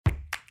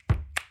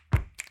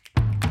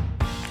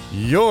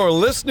You're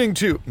listening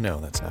to... No,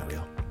 that's not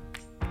real.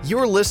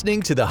 You're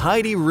listening to The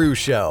Heidi Rue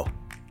Show.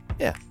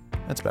 Yeah,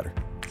 that's better.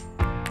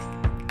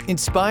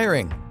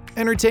 Inspiring,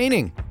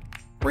 entertaining,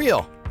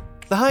 real.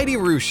 The Heidi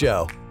Rue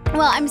Show.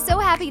 Well, I'm so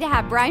happy to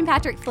have Brian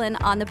Patrick Flynn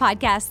on the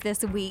podcast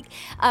this week.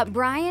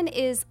 Brian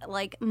is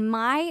like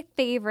my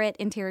favorite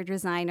interior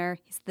designer.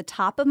 He's the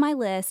top of my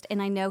list,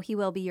 and I know he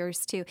will be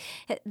yours too.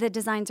 The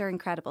designs are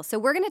incredible. So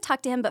we're going to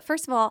talk to him. But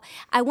first of all,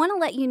 I want to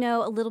let you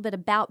know a little bit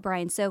about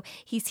Brian. So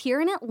he's here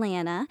in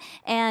Atlanta,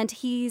 and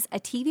he's a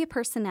TV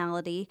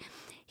personality.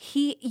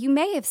 You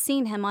may have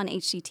seen him on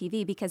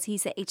HGTV because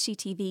he's a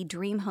HGTV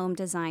dream home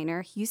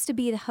designer. He used to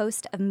be the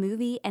host of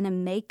Movie and a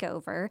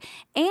Makeover.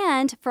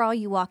 And for all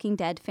you Walking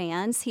Dead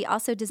fans, he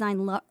also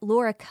designed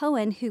Laura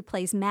Cohen, who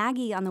plays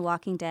Maggie on The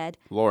Walking Dead.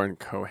 Lauren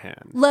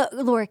Cohan.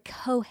 Laura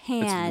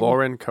Cohan. It's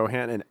Lauren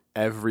Cohan, and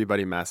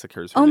everybody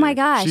massacres her Oh name. my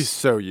gosh. She's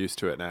so used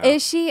to it now.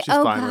 Is she? She's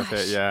Oh fine gosh. with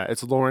it, yeah.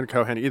 It's Lauren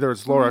Cohan. Either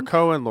it's Laura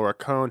Cohen, Laura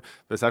Cohn,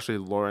 but it's actually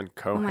Lauren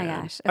Cohan. Oh my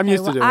gosh. I'm Okay,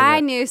 used to doing I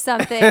it. knew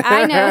something.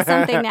 I know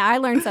something now. I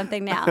learned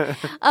something now.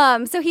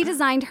 So he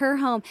designed her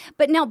home.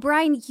 But now,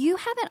 Brian, you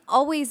haven't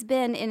always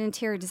been an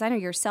interior designer.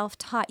 You're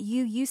self-taught.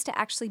 You used to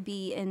actually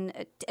be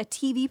a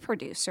TV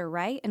producer,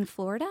 right, in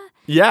Florida?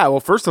 Yeah,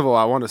 well, first of all,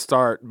 I want to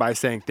start by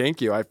saying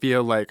thank you. I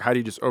feel like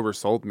Heidi just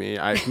oversold me.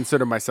 I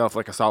consider myself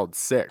like a solid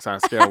 6 on a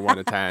scale of 1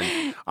 to 10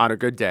 on a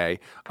good day.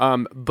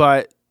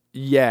 But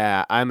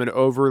yeah, I'm an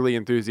overly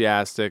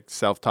enthusiastic,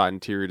 self-taught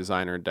interior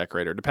designer and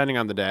decorator. Depending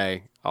on the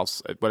day,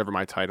 whatever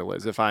my title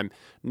is. If I'm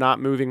not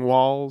moving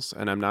walls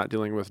and I'm not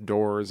dealing with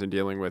doors and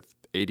dealing with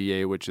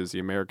ADA, which is the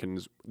American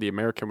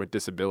with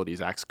Disabilities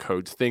Act's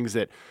codes, things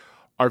that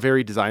are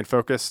very design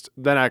focused,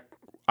 then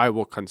I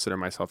will consider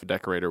myself a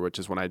decorator, which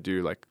is when I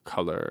do like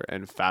color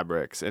and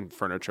fabrics and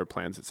furniture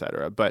plans,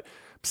 etc. But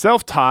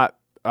self-taught,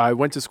 I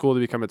went to school to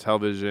become a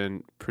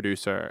television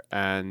producer,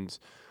 and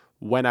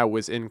when I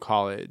was in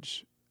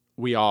college,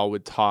 we all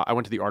would talk. I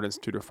went to the Art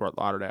Institute of Fort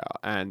Lauderdale,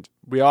 and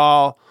we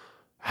all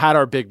had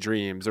our big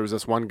dreams. There was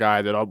this one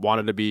guy that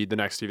wanted to be the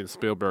next Steven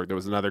Spielberg. There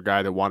was another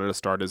guy that wanted to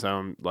start his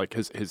own, like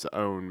his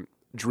own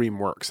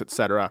DreamWorks,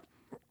 etc.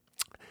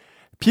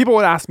 People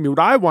would ask me what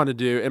I want to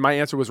do, and my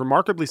answer was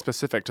remarkably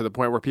specific to the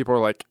point where people were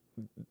like,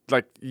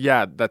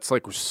 yeah, that's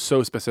like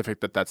so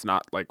specific that's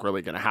not like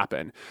really going to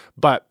happen.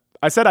 But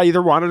I said I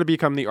either wanted to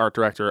become the art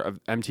director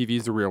of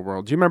MTV's The Real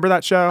World. Do you remember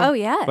that show? Oh,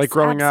 yes. Like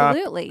growing up?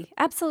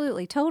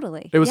 Absolutely.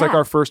 Totally. It was like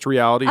our first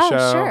reality show.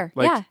 Oh, sure.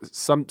 Like yeah.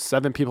 some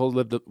 7 people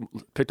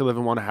picked to live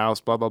in one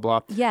house, blah, blah, blah.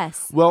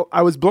 Yes. Well,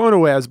 I was blown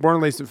away. I was born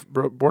and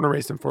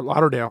raised in Fort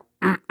Lauderdale.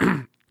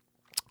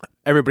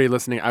 Everybody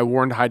listening, I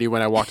warned Heidi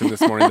when I walked in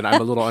this morning that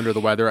I'm a little under the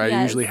weather. I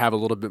Yes. usually have a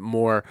little bit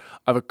more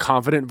of a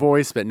confident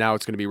voice, but now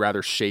it's going to be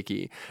rather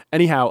shaky.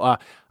 Anyhow,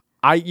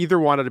 I either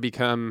wanted to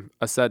become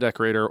a set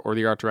decorator or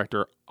the art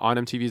director on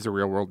MTV's The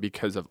Real World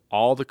because of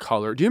all the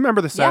color. Do you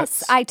remember the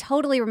sets? Yes, I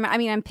totally remember. I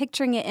mean, I'm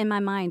picturing it in my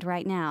mind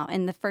right now,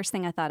 and the first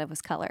thing I thought of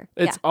was color.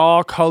 It's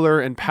all color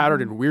and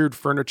patterned and weird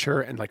furniture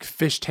and like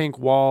fish tank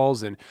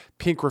walls and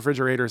pink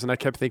refrigerators. And I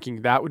kept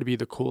thinking that would be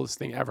the coolest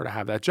thing ever to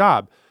have that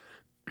job.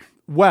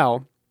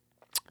 Well,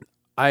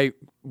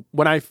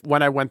 when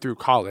I went through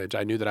college,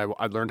 I knew that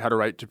I learned how to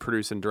write, to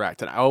produce, and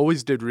direct, and I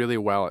always did really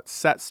well at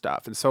set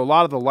stuff. And so a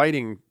lot of the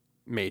lighting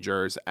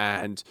majors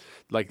and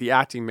like the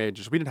acting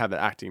majors, we didn't have the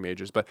acting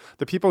majors, but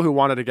the people who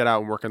wanted to get out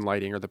and work in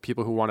lighting, or the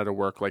people who wanted to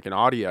work like in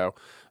audio,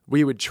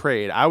 we would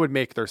trade. I would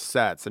make their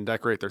sets and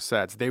decorate their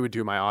sets. They would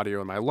do my audio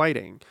and my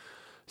lighting.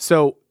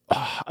 So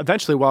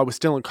eventually, while I was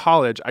still in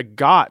college, I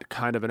got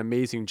kind of an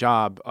amazing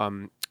job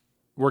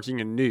working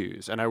in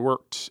news, and I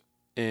worked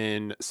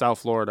in South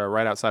Florida,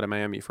 right outside of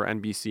Miami, for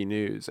NBC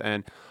News.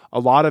 And a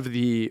lot of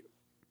the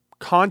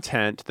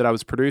content that I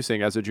was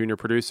producing as a junior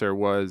producer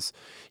was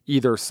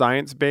either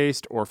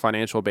science-based or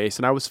financial-based,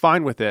 and I was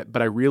fine with it,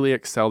 but I really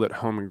excelled at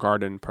home and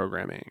garden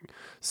programming.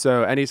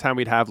 So anytime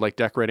we'd have like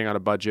decorating on a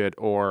budget,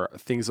 or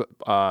things,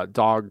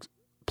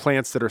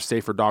 plants that are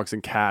safe for dogs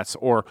and cats,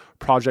 or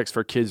projects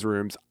for kids'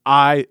 rooms,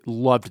 I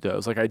loved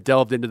those. Like I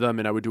delved into them,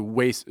 and I would do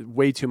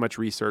way too much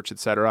research,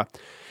 etc.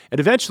 And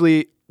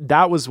eventually,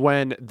 that was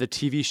when the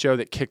TV show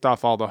that kicked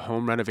off all the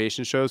home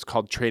renovation shows,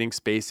 called Trading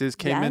Spaces,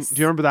 came in. Do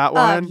you remember that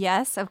one?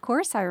 Yes, of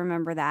course I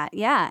remember that.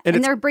 Yeah.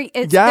 And they're bringing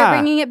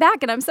it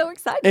back, and I'm so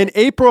excited. In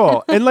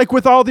April, and like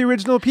with all the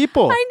original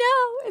people. I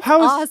know. It's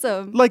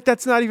awesome. Like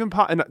that's not even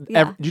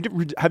Yeah.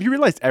 Have you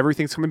realized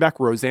everything's coming back?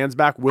 Roseanne's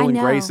back, Will and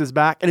know. Grace is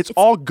back, and it's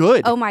all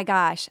good. Oh my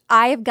gosh.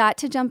 I have got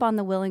to jump on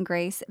the Will and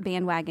Grace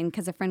bandwagon,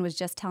 because a friend was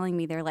just telling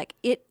me they're like,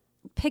 it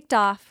picked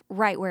off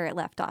right where it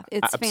left off.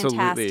 It's Absolutely.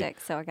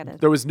 fantastic. So I got to.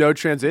 There was no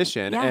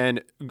transition. Yeah.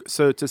 And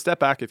so to step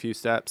back a few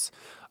steps,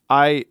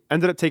 I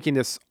ended up taking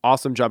this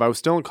awesome job. I was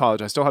still in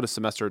college. I still had a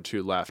semester or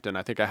 2 left. And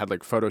I think I had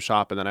like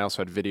Photoshop, and then I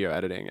also had video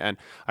editing. And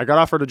I got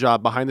offered a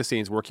job behind the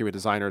scenes working with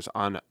designers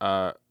on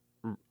a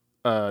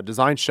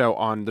design show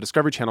on the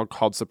Discovery Channel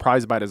called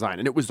Surprised by Design.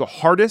 And it was the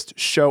hardest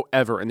show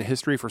ever in the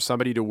history for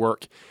somebody to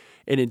work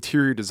in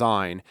interior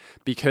design,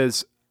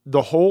 because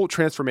the whole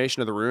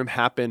transformation of the room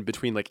happened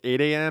between like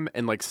 8 a.m.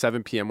 and like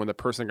 7 p.m. when the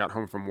person got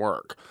home from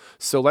work.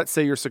 So let's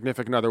say your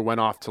significant other went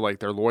off to like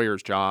their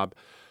lawyer's job.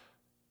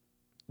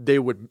 They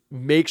would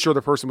make sure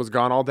the person was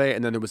gone all day.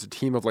 And then there was a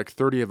team of like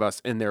 30 of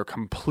us in there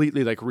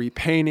completely like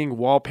repainting,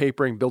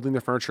 wallpapering, building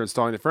the furniture,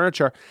 installing the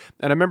furniture.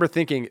 And I remember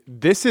thinking,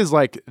 this is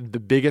like the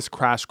biggest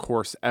crash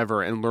course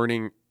ever in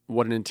learning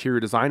what an interior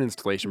design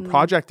installation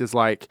project is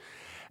like.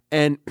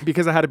 And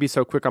because I had to be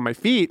so quick on my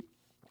feet,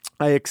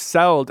 I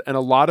excelled. And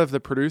a lot of the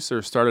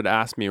producers started to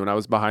ask me when I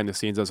was behind the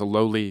scenes as a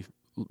lowly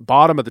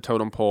bottom of the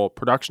totem pole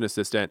production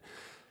assistant.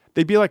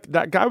 They'd be like,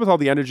 that guy with all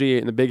the energy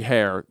and the big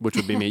hair, which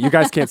would be me. You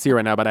guys can't see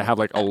right now, but I have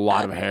like a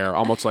lot of hair,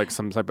 almost like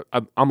some type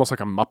of, almost like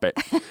a Muppet.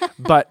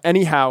 But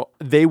anyhow,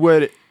 they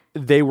were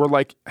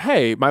like,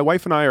 hey, my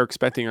wife and I are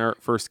expecting our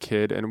first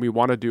kid and we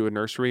want to do a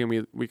nursery.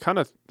 And we kind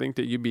of think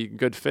that you'd be a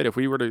good fit. If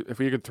we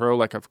could throw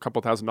like a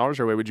couple $1,000s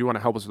our way, would you want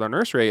to help us with our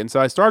nursery? And so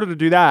I started to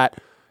do that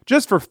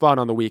just for fun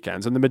on the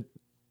weekends. And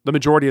the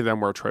majority of them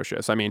were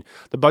atrocious. I mean,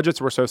 the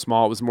budgets were so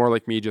small. It was more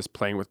like me just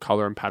playing with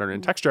color and pattern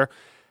and texture.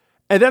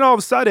 And then all of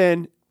a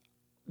sudden,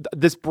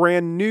 this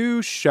brand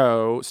new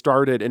show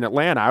started in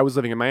Atlanta. I was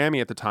living in Miami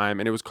at the time,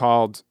 and it was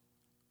called,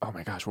 oh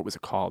my gosh, what was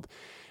it called?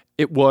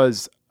 It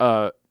was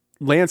a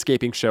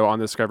landscaping show on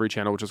the Discovery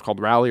Channel, which was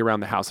called Rally Around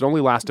the House. It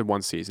only lasted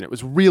one season. It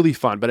was really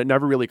fun, but it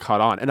never really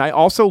caught on. And I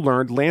also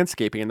learned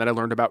landscaping, and then I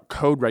learned about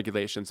code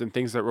regulations and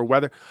things that were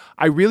weather.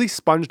 I really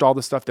sponged all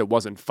the stuff that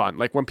wasn't fun.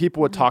 Like when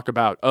people would talk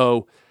about,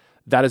 oh,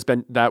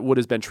 that wood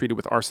has been treated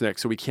with arsenic,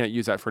 so we can't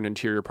use that for an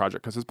interior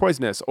project because it's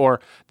poisonous. Or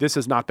this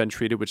has not been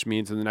treated, which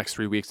means in the next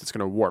 3 weeks it's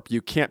going to warp.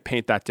 You can't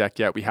paint that deck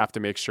yet. We have to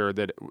make sure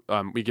that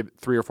we give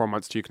 3 or 4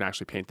 months till you can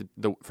actually paint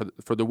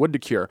for the wood to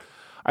cure.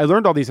 I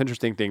learned all these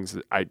interesting things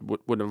that I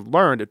wouldn't have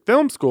learned at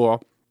film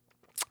school.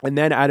 And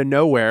then out of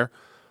nowhere,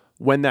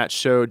 when that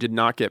show did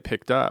not get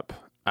picked up,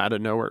 out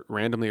of nowhere,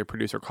 randomly a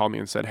producer called me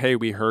and said, hey,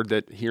 we heard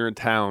that here in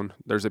town,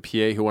 there's a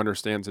PA who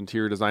understands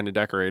interior design and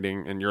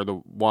decorating, and you're the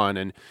one,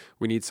 and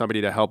we need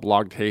somebody to help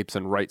log tapes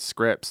and write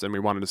scripts, and we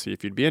wanted to see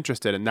if you'd be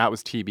interested. And that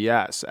was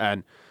TBS.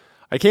 And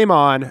I came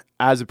on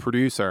as a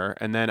producer,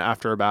 and then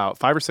after about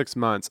 5 or 6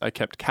 months, I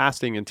kept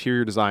casting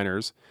interior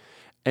designers,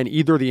 and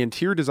either the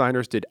interior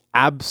designers did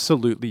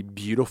absolutely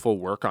beautiful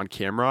work on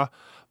camera,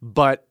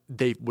 but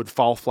they would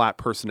fall flat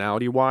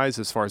personality-wise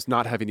as far as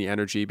not having the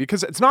energy,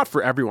 because it's not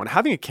for everyone.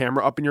 Having a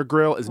camera up in your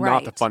grill is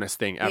not the funnest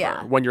thing ever.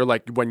 Yeah. When you're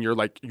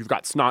like you've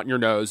got snot in your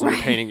nose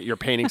and you're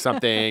painting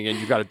something and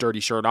you've got a dirty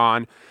shirt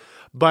on.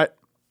 But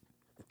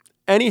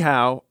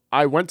anyhow,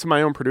 I went to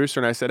my own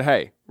producer and I said,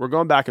 hey, we're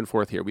going back and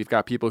forth here. We've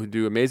got people who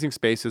do amazing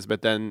spaces,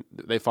 but then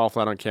they fall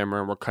flat on camera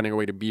and we're cutting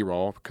away to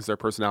B-roll because their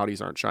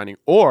personalities aren't shining.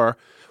 Or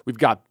we've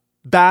got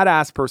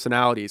badass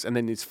personalities and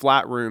then these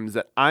flat rooms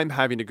that I'm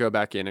having to go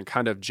back in and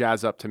kind of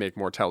jazz up to make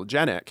more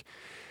telegenic.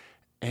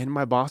 And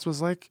my boss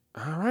was like,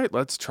 all right,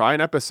 let's try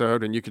an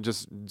episode and you can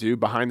just do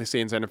behind the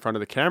scenes and in front of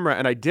the camera.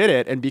 And I did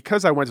it. And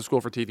because I went to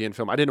school for TV and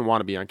film, I didn't want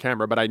to be on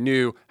camera, but I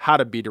knew how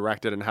to be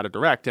directed and how to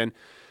direct. And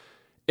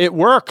it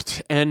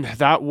worked. And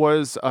that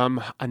was a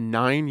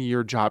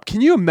 9-year job.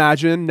 Can you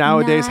imagine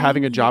nowadays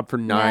having a job for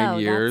 9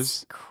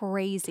 years? That's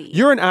crazy.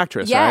 You're an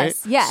actress, right?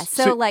 Yes.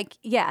 So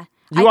yeah.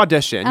 You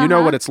audition. You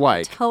know what it's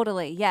like.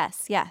 Totally.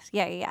 Yes.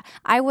 Yeah.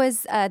 I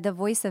was the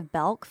voice of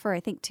Belk for, I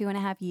think,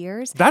 2.5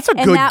 years. That's a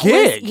good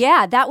gig.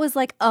 That was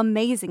like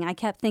amazing. I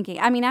kept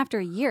thinking, I mean, after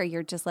a year,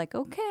 you're just like,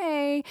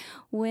 okay,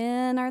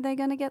 when are they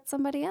going to get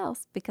somebody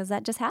else? Because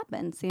that just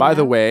happens. By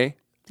the way,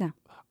 yeah.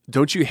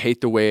 Don't you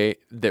hate the way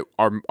that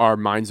our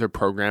minds are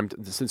programmed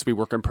since we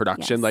work in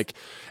production? Yes. Like,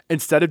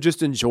 instead of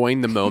just enjoying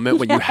the moment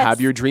when you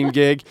have your dream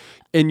gig,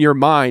 in your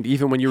mind,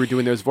 even when you were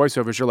doing those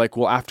voiceovers, you're like,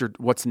 well, after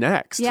what's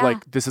next? Yeah.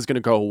 Like, this is going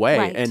to go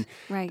away.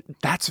 Right.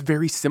 That's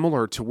very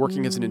similar to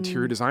working as an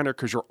interior designer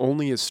because you're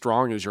only as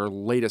strong as your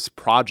latest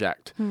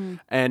project.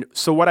 And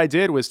so what I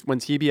did was when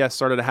TBS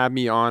started to have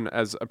me on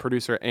as a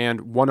producer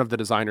and one of the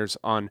designers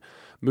on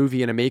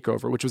Movie and a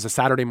Makeover, which was a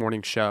Saturday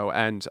morning show.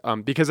 And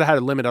because I had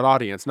a limited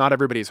audience, not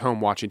everybody's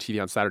home watching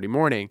TV on Saturday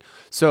morning.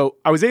 So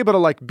I was able to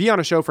like be on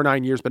a show for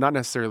 9 years, but not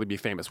necessarily be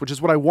famous, which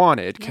is what I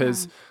wanted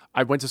because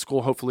I went to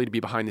school hopefully to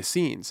be behind the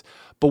scenes.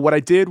 But what I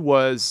did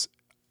was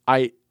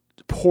I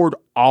poured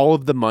all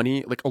of the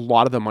money, like a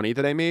lot of the money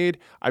that I made,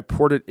 I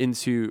poured it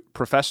into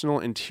professional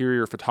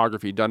interior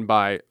photography done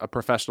by a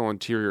professional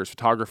interiors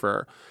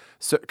photographer.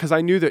 So, because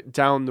I knew that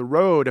down the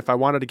road, if I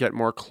wanted to get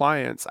more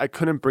clients, I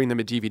couldn't bring them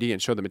a DVD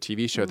and show them a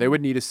TV show. They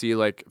would need to see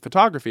like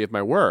photography of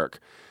my work.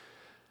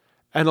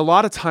 And a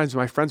lot of times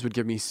my friends would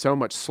give me so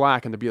much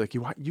slack and they'd be like,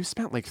 you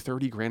spent like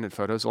 30 grand in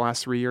photos the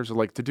last 3 years, or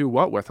like to do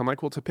what with? I'm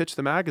like, well, to pitch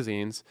the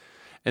magazines.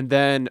 And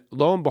then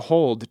lo and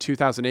behold,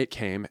 2008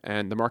 came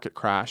and the market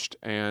crashed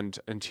and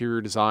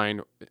interior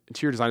designers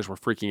were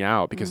freaking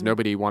out because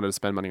nobody wanted to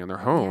spend money on their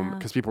home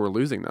because people were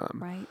losing them.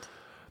 Right.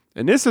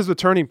 And this is the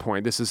turning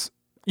point.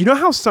 You know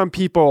how some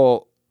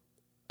people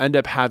end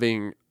up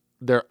having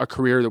a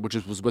career that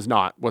was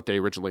not what they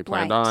originally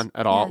planned on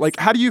at all? Yes. Like,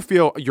 how do you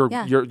feel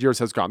yours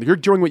has gone? You're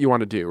doing what you want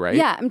to do, right?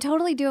 Yeah, I'm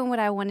totally doing what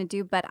I want to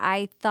do, but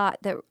I thought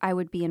that I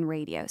would be in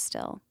radio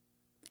still.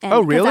 And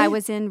Oh, really? Because I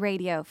was in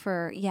radio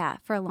for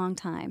a long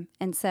time.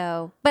 And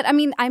so, but I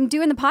mean, I'm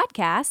doing the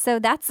podcast, so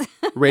that's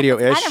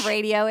Radio-ish. kind of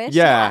radio-ish.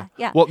 Yeah.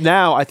 Yeah. Well,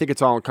 now I think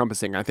it's all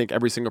encompassing. I think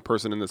every single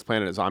person in this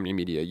planet is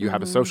omnimedia. You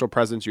have a social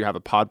presence, you have a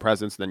pod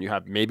presence, then you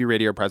have maybe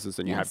radio presence,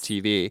 then you have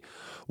TV.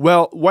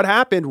 Well, what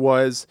happened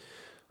was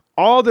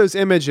all those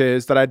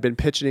images that I'd been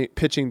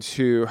pitching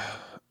to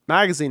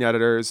magazine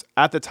editors,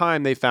 at the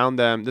time they found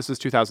them, this was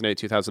 2008,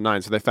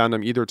 2009, so they found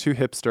them either too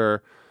hipster,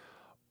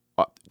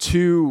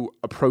 too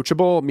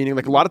approachable, meaning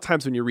like a lot of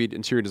times when you read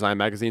interior design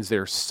magazines,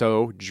 they're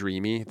so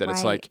dreamy that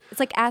it's like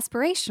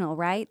aspirational,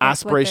 right?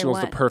 That's aspirational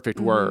is the perfect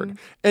word.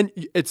 And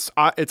it's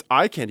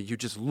eye candy. You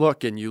just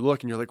look and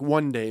you're like,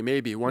 one day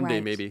maybe.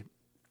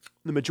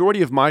 The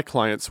majority of my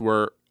clients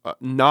were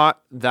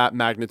not that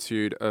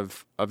magnitude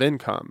of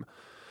income.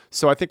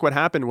 So I think what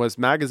happened was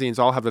magazines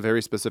all have a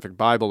very specific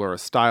Bible or a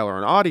style or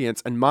an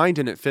audience, and mine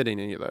didn't fit in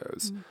any of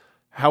those.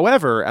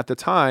 However, at the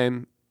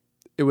time,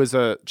 it was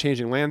a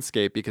changing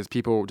landscape because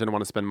people didn't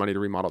want to spend money to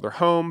remodel their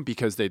home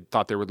because they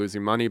thought they were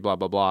losing money, blah,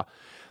 blah, blah.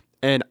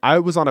 And I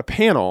was on a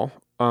panel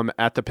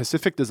at the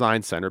Pacific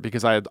Design Center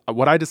because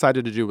what I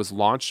decided to do was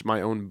launch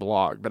my own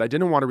blog, but I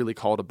didn't want to really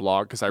call it a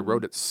blog because I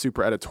wrote it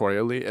super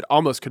editorially. It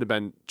almost could have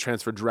been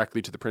transferred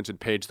directly to the printed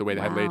page the way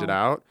they had laid it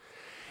out.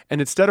 And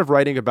instead of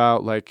writing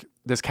about like,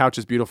 this couch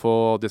is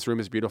beautiful, this room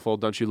is beautiful,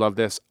 don't you love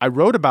this? I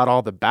wrote about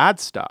all the bad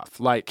stuff.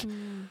 Like,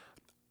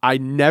 I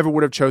never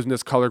would have chosen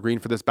this color green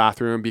for this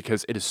bathroom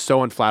because it is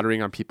so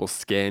unflattering on people's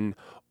skin.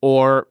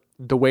 Or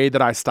the way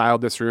that I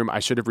styled this room, I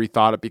should have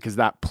rethought it because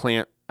that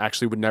plant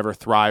actually would never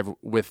thrive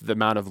with the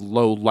amount of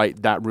low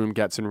light that room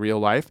gets in real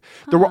life.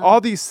 There were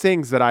all these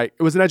things that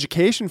it was an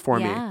education for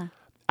me.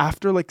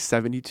 After like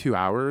 72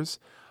 hours,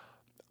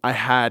 I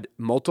had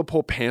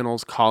multiple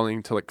panels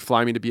calling to like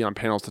fly me to be on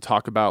panels to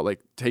talk about like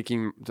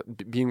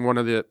being one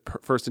of the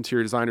first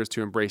interior designers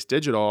to embrace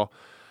digital.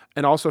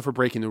 And also for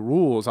breaking the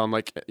rules on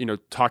like,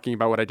 talking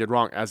about what I did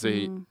wrong as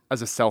a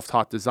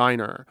self-taught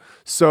designer.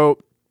 So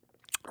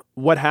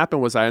what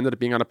happened was I ended up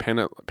being on a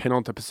panel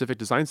at the Pacific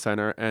Design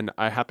Center, and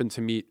I happened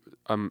to meet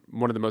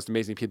one of the most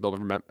amazing people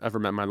I've ever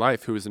met in my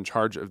life, who was in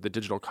charge of the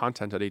digital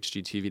content at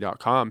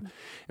HGTV.com.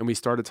 And we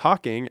started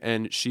talking,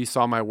 and she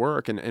saw my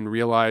work and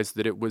realized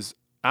that it was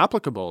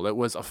applicable. It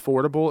was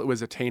affordable. It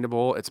was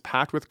attainable. It's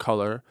packed with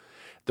color.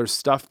 There's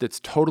stuff that's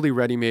totally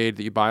ready-made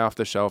that you buy off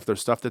the shelf.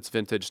 There's stuff that's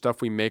vintage,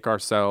 stuff we make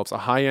ourselves, a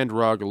high-end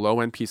rug, a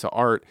low-end piece of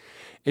art.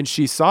 And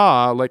she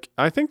saw, like,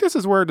 I think this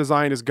is where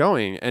design is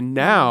going. And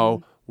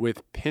now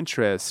with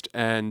Pinterest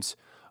and,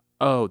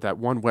 that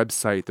one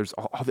website, there's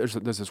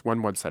this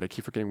one website. I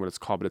keep forgetting what it's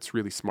called, but it's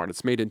really smart.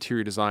 It's made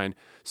interior design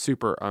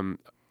super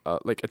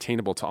like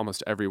attainable to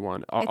almost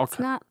everyone. It's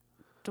not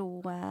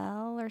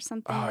Dwell or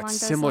something along it's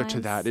those similar lines? to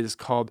that. It is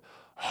called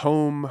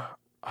Home...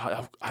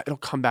 it'll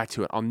come back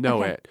to it. I'll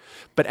know it.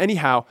 But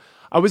anyhow,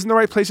 I was in the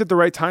right place at the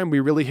right time. We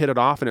really hit it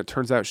off, and it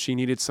turns out she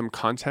needed some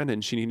content,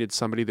 and she needed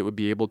somebody that would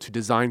be able to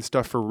design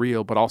stuff for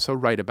real, but also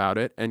write about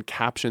it and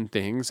caption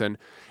things and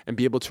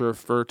be able to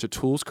refer to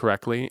tools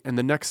correctly. And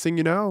the next thing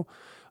you know,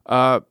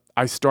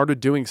 I started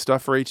doing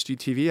stuff for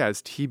HGTV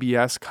as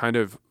TBS kind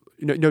of,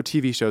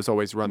 TV shows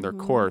always run their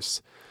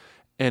course.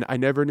 And I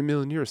never in a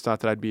million years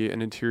thought that I'd be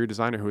an interior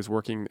designer who was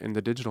working in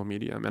the digital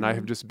medium. And I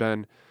have just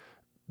been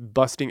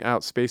busting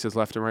out spaces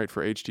left and right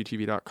for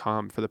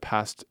HGTV.com for the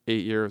past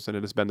 8 years, and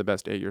it has been the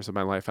best 8 years of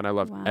my life, and I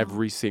love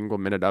every single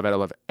minute of it. I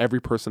love every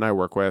person I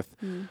work with,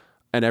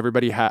 and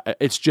everybody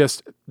it's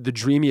just the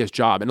dreamiest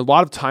job. And a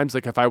lot of times,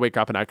 like if I wake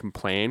up and I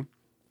complain,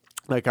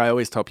 like I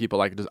always tell people,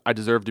 like I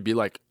deserve to be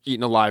like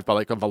eaten alive by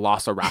like a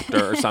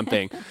velociraptor or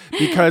something,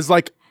 because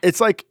like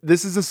it's like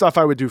this is the stuff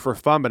I would do for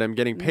fun, but I'm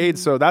getting paid.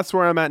 So that's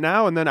where I'm at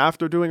now. And then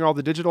after doing all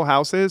the digital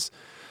houses,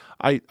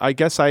 I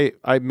guess I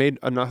made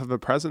enough of a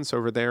presence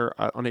over there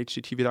on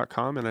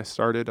HGTV.com, and I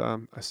started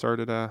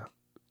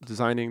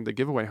designing the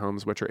giveaway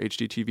homes, which are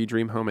HGTV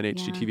Dream Home and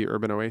HGTV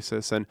Urban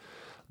Oasis, and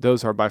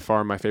those are by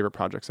far my favorite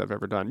projects I've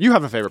ever done. You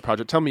have a favorite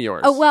project? Tell me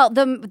yours. Oh well,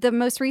 the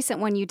most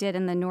recent one you did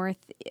in the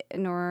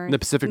the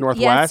Pacific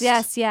Northwest.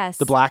 Yes.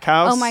 The Black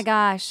House. Oh my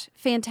gosh,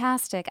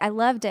 fantastic! I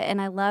loved it,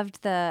 and I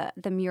loved the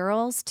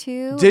murals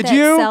too. Did that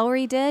you?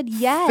 Celery did.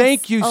 Yes.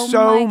 Thank you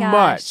so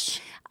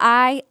much.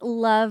 I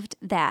loved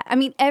that. I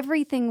mean,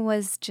 everything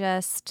was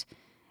just,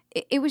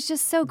 it was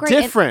just so great.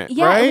 Different, and,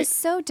 yeah, right? It was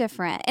so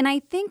different. And I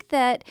think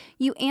that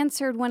you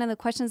answered one of the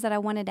questions that I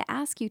wanted to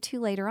ask you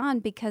too later on,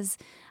 because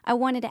I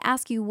wanted to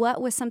ask you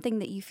what was something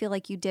that you feel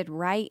like you did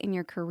right in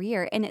your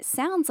career. And it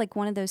sounds like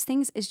one of those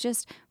things is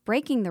just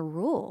breaking the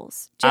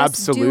rules. Just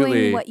Absolutely.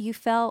 doing what you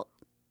felt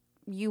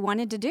you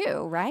wanted to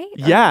do, right?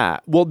 Yeah.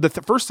 Well,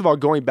 first of all,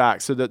 going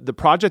back, so the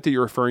project that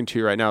you're referring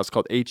to right now is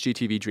called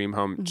HGTV Dream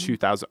Home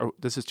 2000. Oh,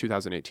 this is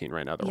 2018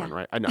 right now, the one,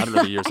 right? I don't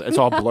know the years. It's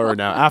all blurred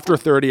now. After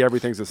 30,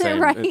 everything's the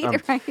same. Right.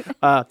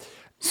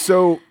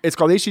 So it's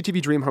called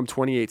HGTV Dream Home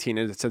 2018,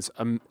 and it's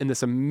in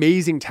this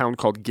amazing town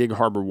called Gig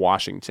Harbor,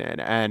 Washington.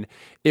 And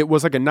it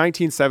was like a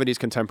 1970s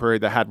contemporary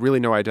that had really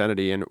no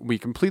identity, and we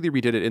completely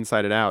redid it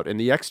inside and out. In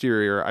the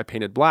exterior, I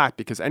painted black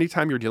because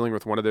anytime you're dealing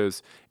with one of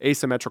those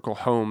asymmetrical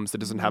homes that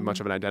doesn't have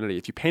much of an identity,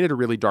 if you painted a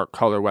really dark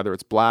color, whether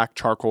it's black,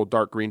 charcoal,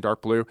 dark green,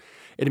 dark blue,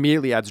 it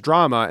immediately adds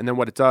drama. And then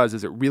what it does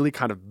is it really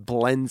kind of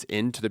blends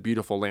into the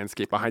beautiful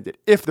landscape behind it,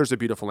 if there's a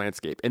beautiful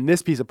landscape. And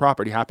this piece of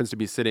property happens to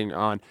be sitting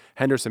on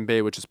Henderson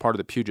Bay, which is part of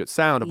the Puget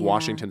Sound of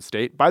Washington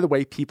State. By the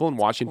way, people in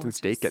Washington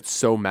State get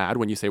so mad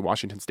when you say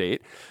Washington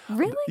State.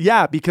 Really?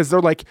 Yeah, because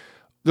they're like,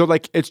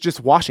 it's just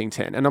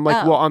Washington. And I'm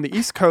like, well, on the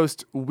East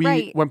Coast,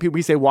 when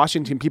we say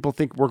Washington, people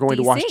think we're going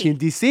to Washington,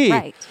 D.C.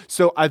 Right.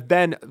 So I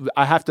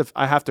have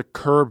to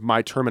curb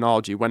my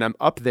terminology. When I'm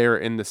up there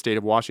in the state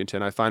of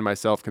Washington, I find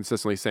myself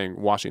consistently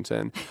saying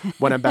Washington.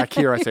 When I'm back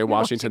here, I say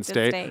Washington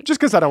State,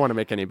 just because I don't want to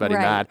make anybody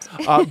mad.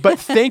 But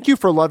thank you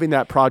for loving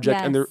that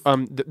project. Yes.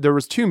 And there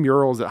was 2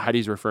 murals that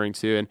Heidi's referring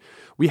to, and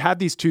we had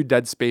these 2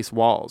 dead space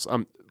walls.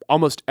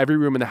 Almost every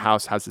room in the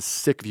house has a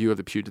sick view of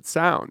the Puget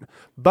Sound,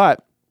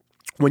 but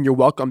when you're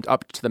welcomed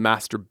up to the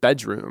master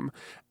bedroom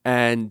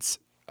and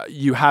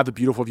you have a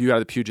beautiful view out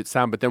of the Puget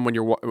Sound, but then when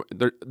you're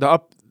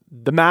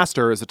the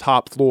master is the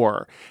top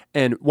floor,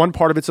 and one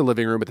part of it's a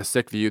living room with a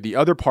sick view. The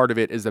other part of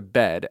it is a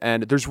bed,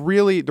 and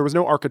there was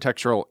no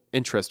architectural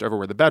interest over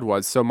where the bed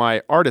was. So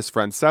my artist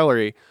friend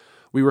Celery,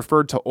 we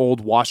referred to old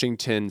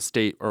Washington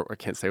State, or I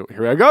can't say,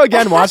 here I go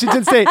again,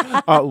 Washington State,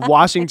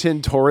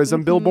 Washington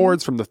tourism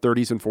billboards from the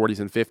 30s and 40s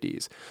and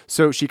 50s.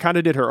 So she kind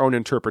of did her own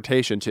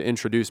interpretation to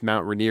introduce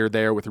Mount Rainier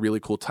there with a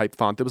really cool type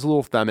font that was a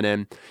little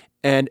feminine.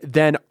 And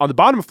then on the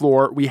bottom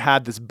floor, we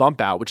had this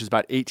bump out, which is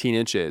about 18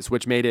 inches,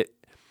 which made it,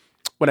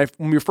 when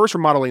we were first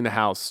remodeling the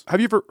house, have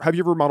you ever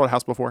remodeled a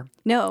house before?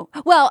 No.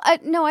 Well,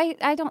 no,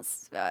 I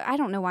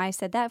don't know why I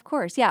said that. Of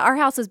course. Yeah. Our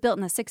house was built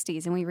in the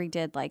 60s and we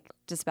redid like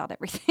just about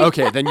everything.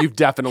 Okay. Then you've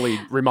definitely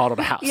remodeled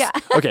a house. Yeah.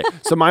 Okay.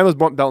 So mine was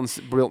built in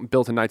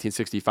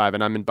 1965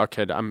 and I'm in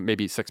Buckhead. I'm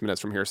maybe 6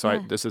 minutes from here.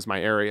 So this is my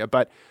area.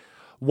 But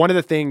one of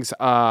the things,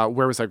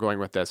 where was I going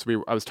with this?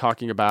 I was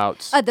talking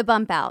about the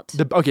bump out.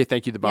 Okay,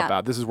 thank you. The bump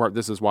out. This is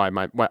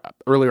why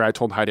earlier I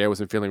told Heidi I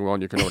wasn't feeling well,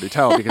 and you can already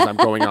tell because I'm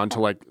going on to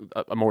like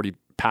I'm already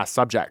past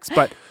subjects.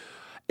 But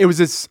it was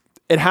this.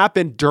 It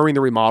happened during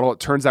the remodel. It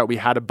turns out we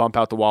had to bump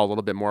out the wall a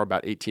little bit more,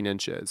 about 18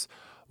 inches.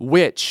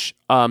 Which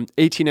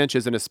 18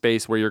 inches in a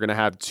space where you're going to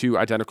have 2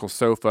 identical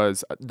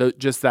sofas,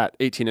 just that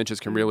 18 inches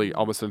can really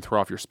all of a sudden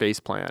throw off your space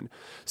plan.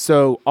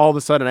 So all of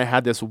a sudden I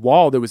had this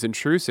wall that was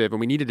intrusive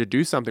and we needed to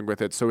do something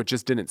with it. So it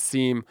just didn't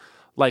seem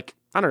like,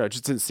 I don't know, it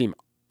just didn't seem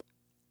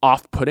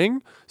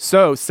off-putting.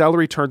 So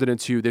Celery turned it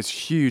into this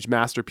huge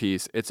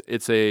masterpiece. It's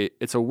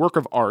a work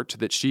of art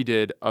that she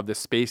did of the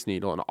Space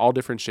Needle in all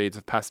different shades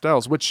of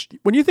pastels, which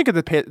when you think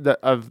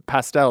of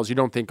pastels, you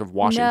don't think of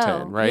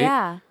Washington, right?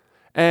 Yeah.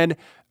 And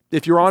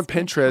if you're on That's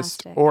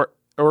Pinterest fantastic.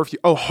 or if you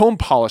Home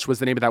Polish was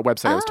the name of that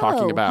website I was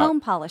talking about. Home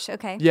Polish,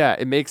 okay. Yeah,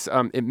 it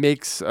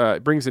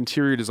brings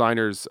interior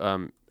designers,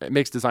 it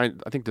makes design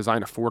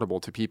affordable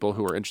to people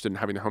who are interested in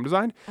having their home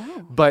designed.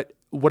 Oh. But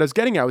what I was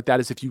getting at with that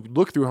is if you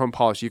look through Home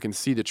Polish, you can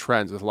see the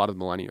trends with a lot of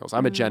millennials.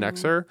 I'm a Gen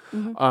Xer,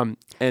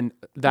 and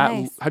that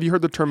Nice. have you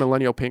heard the term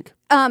millennial pink?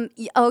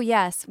 Oh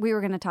yes, we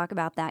were going to talk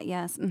about that.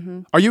 Yes.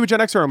 Mm-hmm. Are you a Gen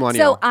Xer or a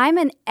millennial? So I'm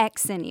an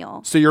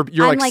Exennial. So you're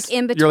I'm like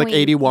in between. You're like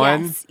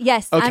 81.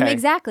 Yes. Okay. I'm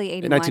exactly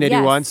 81. In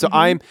 1981. Yes. So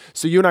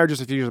so you and I are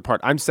just a few years apart.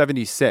 I'm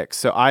 76.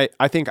 So I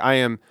think I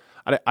am.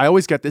 I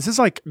always get this is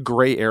like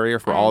gray area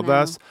for all of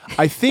us.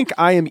 I think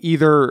I am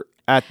either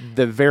at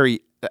the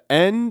very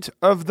end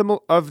of the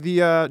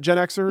Gen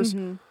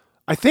Xers.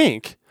 I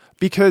think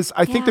because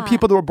I think the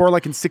people that were born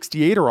like in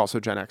 68 are also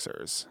Gen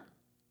Xers.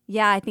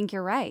 Yeah, I think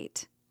you're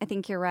right.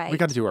 We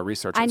got to do our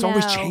research. I It's know.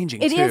 always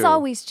changing. It too. is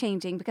always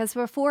changing because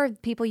before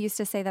people used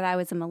to say that I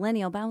was a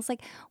millennial, but I was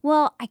like,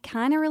 well, I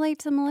kind of relate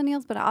to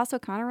millennials, but I also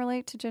kind of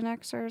relate to Gen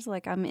Xers.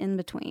 Like I'm in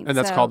between. And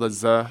that's called the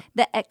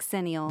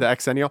Exennial. The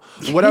Exennial.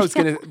 What I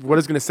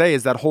was gonna say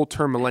is that whole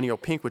term millennial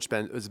pink, which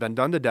has been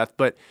done to death,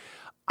 but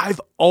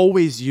I've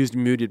always used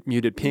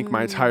muted pink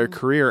my entire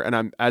career, and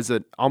I'm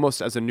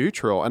almost as a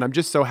neutral, and I'm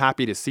just so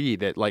happy to see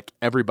that like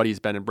everybody's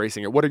been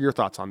embracing it. What are your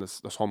thoughts on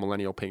this whole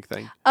millennial pink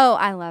thing? Oh,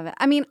 I love it.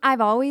 I mean,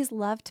 I've always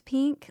loved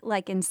pink,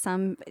 like in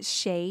some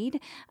shade.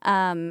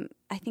 I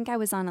think I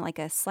was on like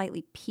a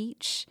slightly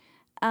peach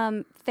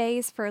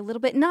phase for a little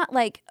bit, not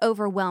like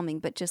overwhelming,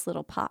 but just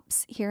little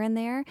pops here and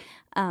there.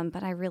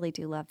 But I really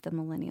do love the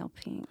millennial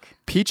pink.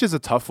 Peach is a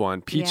tough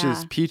one. Peach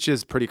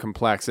is pretty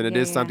complex, and it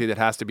is Yeah. something that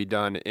has to be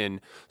done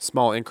in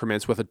small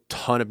increments with a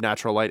ton of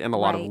natural light and a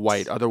lot of Right.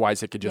 white.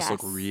 Otherwise, it could just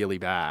look Yes. really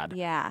bad.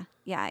 Yeah.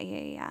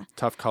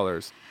 Tough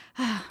colors.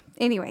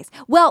 Anyways,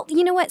 well,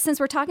 you know what? Since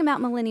we're talking about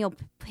millennial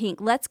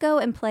pink, let's go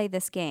and play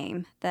this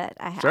game that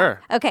I have.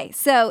 Sure. Okay,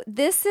 so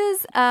this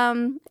is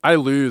I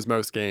lose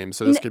most games,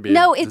 so this could be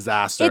a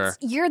disaster.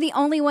 You're the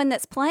only one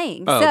that's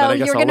playing, Oh, so then I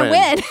guess you're I'll going to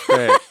win.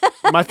 Great.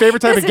 My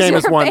favorite type This of is game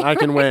is your one I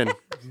can win.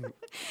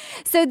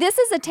 So this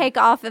is a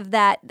takeoff of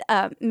that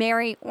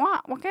Mary.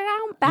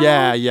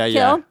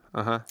 Yeah.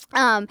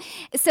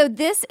 So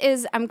this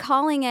is, I'm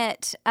calling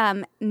it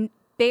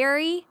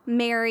bury,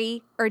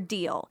 marry, or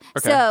deal.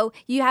 Okay. So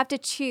you have to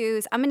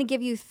choose. I'm going to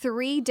give you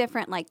 3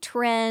 different like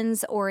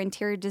trends or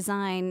interior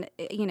design,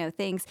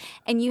 things,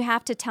 and you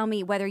have to tell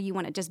me whether you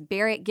want to just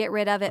bury it, get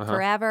rid of it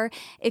forever.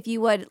 If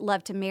you would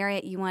love to marry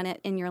it, you want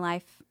it in your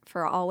life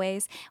for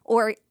always,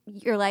 or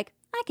you're like,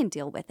 I can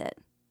deal with it.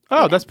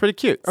 Oh, that's pretty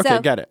cute. Okay,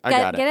 So, get it. I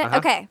got it. Get it?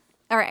 Okay.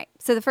 All right.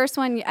 So the first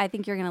one I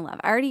think you're going to love.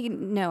 I already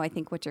know, I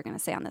think, what you're going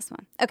to say on this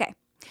one. Okay.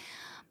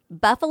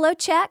 Buffalo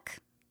check,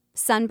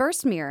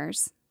 sunburst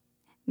mirrors,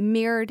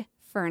 mirrored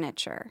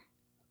furniture.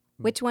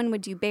 Which one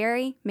would you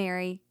bury,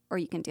 marry, or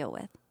you can deal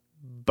with?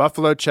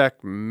 Buffalo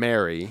check,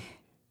 marry.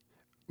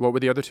 What were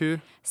the other 2?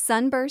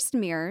 Sunburst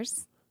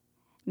mirrors,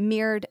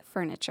 mirrored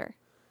furniture.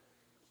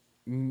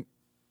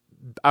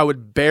 I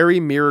would bury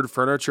mirrored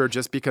furniture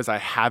just because I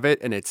have it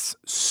and it's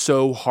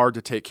so hard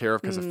to take care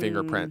of because of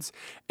fingerprints.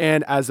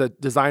 And as a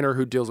designer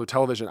who deals with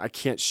television, I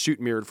can't shoot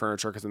mirrored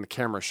furniture because then the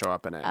cameras show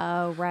up in it.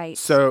 Oh, right.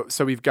 So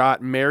we've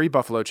got marry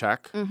buffalo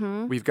check.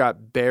 We've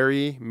got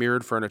bury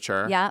mirrored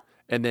furniture. Yeah.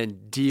 And then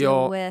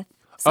deal with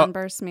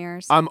sunburst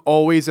mirrors. I'm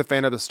always a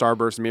fan of the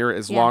starburst mirror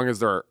as long as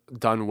they're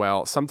done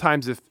well.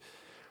 Sometimes if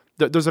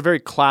there's a very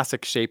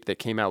classic shape that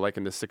came out like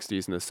in the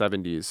 60s and the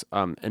 70s.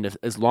 And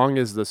as long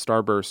as the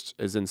starburst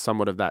is in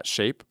somewhat of that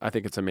shape, I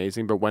think it's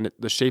amazing. But when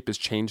the shape is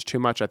changed too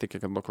much, I think it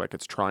can look like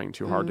it's trying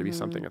too hard to be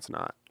something it's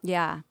not.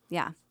 Yeah.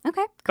 Okay.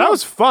 Cool. That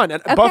was fun.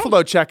 And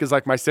buffalo check is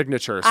like my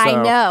signature. So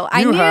I know.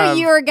 I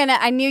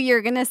knew you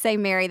were gonna say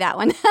marry that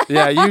one.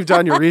 Yeah, you've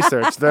done your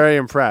research. Very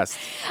impressed.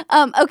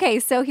 Okay,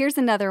 so here's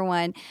another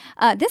one.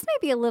 This may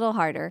be a little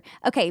harder.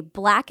 Okay,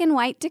 black and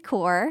white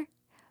decor,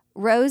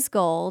 rose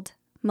gold,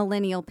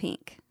 millennial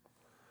pink.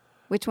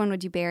 Which one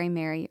would you bury,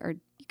 marry, or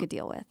you could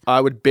deal with?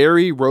 I would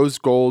bury rose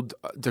gold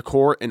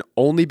decor, and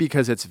only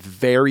because it's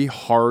very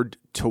hard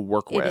to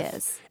work with. It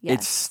is. Yes.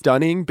 It's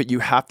stunning, but you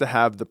have to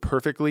have the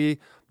perfectly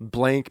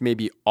blank,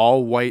 maybe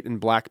all white and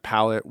black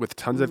palette with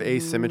tons of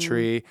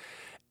asymmetry.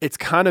 It's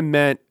kind of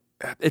meant.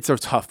 It's a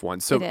tough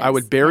one. So I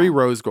would bury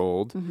rose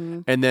gold,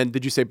 and then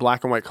did you say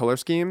black and white color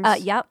schemes?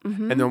 Yep.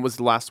 And then what was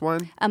the last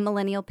one? A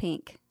millennial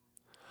pink.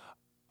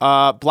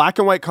 Black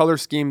and white color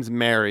schemes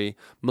marry,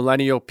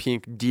 millennial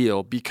pink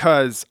deal,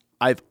 because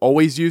I've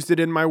always used it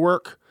in my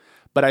work.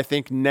 But I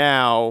think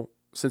now,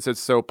 since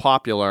it's so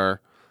popular,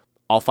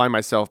 I'll find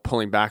myself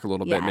pulling back a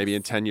little bit. Maybe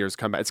in 10 years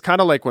come back. It's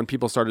kind of like when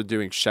people started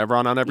doing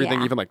chevron on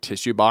everything, even like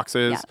tissue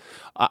boxes.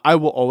 Yeah. I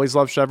will always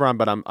love chevron,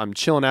 but I'm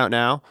chilling out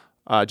now.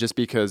 Just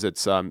because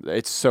it's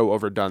so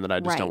overdone that I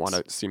just don't want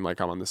to seem like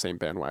I'm on the same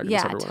bandwagon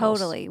as everyone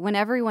totally. else. When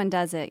everyone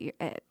does it,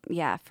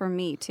 for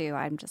me too,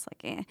 I'm just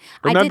like, eh.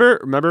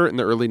 Remember in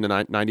the early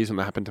 90s when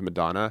that happened to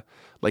Madonna?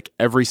 Like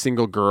every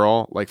single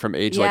girl, like from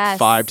age like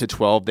 5 to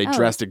 12, they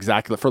dressed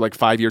exactly for like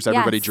 5 years.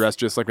 Everybody dressed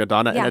just like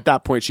Madonna, and at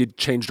that point, she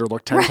changed her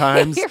look 10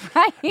 times.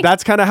 Right.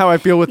 That's kind of how I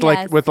feel with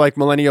like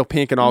millennial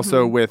pink, and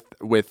also with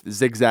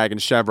zigzag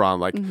and chevron.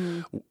 Like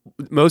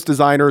most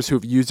designers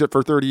who've used it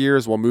for 30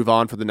 years will move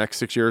on for the next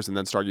 6 years and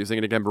then start using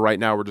it again. But right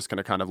now, we're just going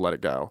to kind of let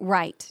it go.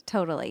 Right,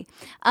 totally.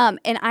 And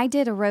I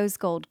did a rose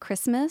gold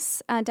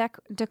Christmas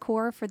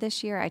decor for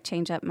this year. I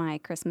change up my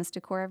Christmas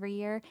decor every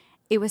year.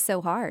 It was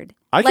so hard.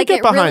 I could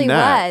get behind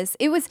that.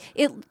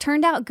 It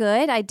turned out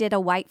good. I did a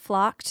white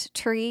flocked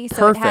tree,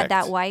 so it had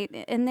that white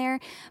in there.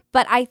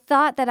 But I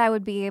thought that I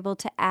would be able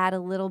to add a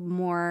little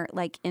more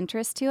like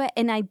interest to it,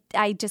 and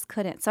I just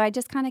couldn't. So I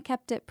just kind of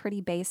kept it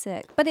pretty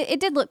basic. But it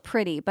did look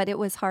pretty, but it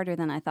was harder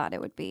than I thought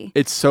it would be.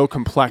 It's so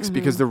complex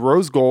because the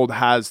rose gold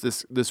has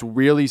this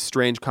really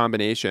strange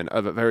combination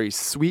of a very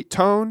sweet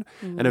tone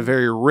and a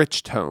very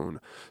rich tone.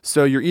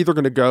 So you're either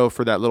going to go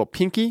for that little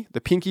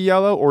the pinky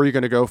yellow, or you're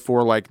going to go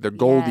for like the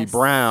goldy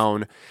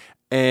brown.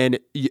 And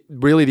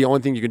really the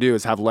only thing you can do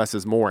is have less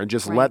is more, and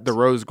just let the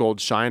rose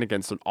gold shine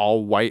against an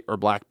all white or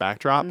black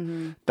backdrop.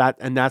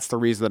 That's the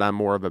reason that I'm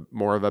more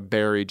of a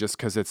berry, just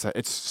because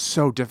it's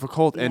so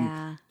difficult.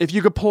 And if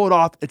you could pull it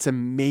off, it's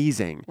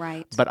amazing.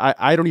 Right. But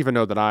I don't even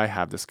know that I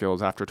have the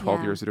skills after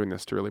 12 years of doing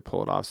this to really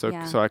pull it off.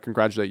 So I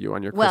congratulate you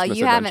on your Christmas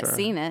adventure. Well, you haven't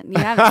seen it. You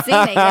haven't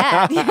seen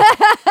it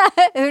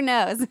yet. Who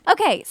knows?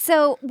 Okay,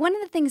 so one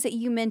of the things that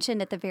you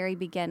mentioned at the very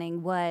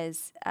beginning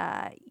was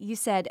you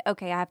said,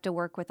 okay, I have to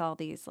work with all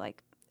these like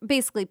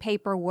basically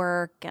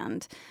paperwork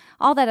and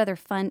all that other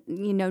fun,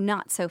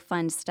 not so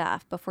fun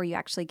stuff before you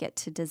actually get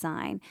to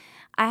design.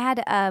 I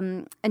had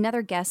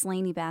another guest,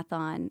 Lainey Beth,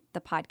 on the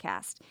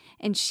podcast,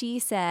 and she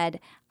said,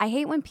 I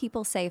hate when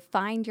people say,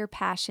 find your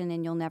passion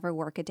and you'll never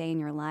work a day in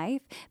your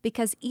life,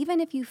 because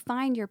even if you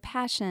find your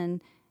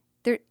passion,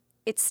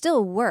 it's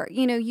still work.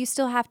 You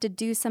still have to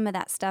do some of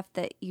that stuff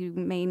that you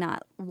may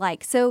not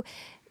like. So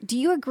do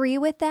you agree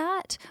with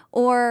that?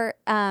 Or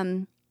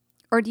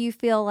do you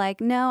feel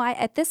like, no,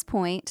 at this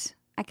point,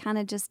 I kind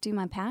of just do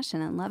my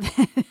passion and love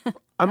it?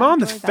 I'm on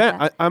the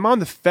fence. I'm on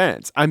the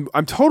fence. I'm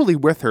totally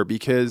with her,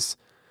 because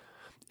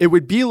it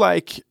would be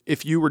like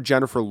if you were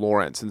Jennifer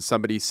Lawrence and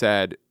somebody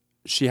said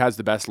she has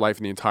the best life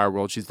in the entire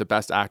world. She's the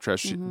best actress.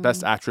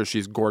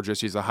 She's gorgeous.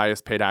 She's the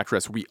highest paid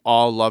actress. We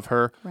all love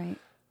her. Right.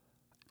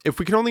 if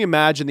we can only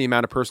imagine the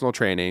amount of personal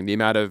training, the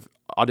amount of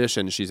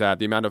auditions she's at,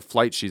 the amount of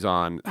flights she's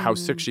on, how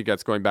sick she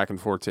gets going back and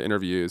forth to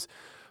interviews,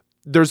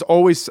 there's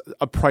always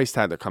a price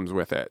tag that comes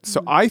with it.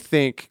 So I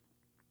think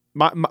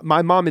my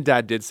mom and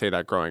dad did say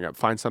that growing up,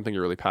 find something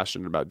you're really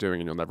passionate about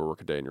doing and you'll never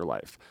work a day in your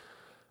life.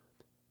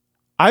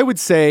 I would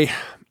say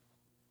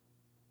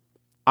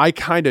I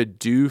kind of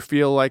do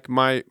feel like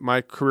my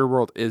career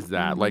world is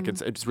that. Like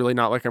it's really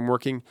not like I'm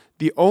working.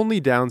 The only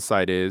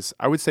downside is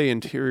I would say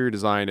interior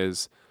design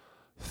is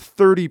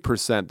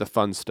 30% the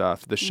fun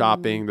stuff, the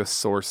shopping, the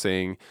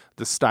sourcing,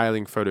 the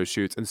styling, photo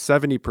shoots, and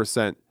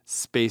 70%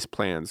 space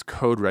plans,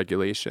 code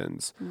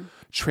regulations,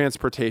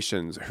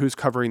 transportations, who's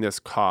covering this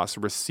cost,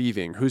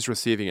 who's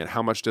receiving it,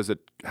 how much does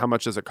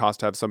it cost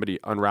to have somebody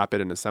unwrap it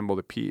and assemble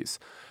the piece,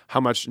 how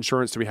much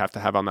insurance do we have to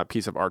have on that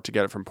piece of art to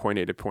get it from point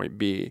A to point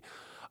B.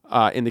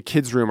 In the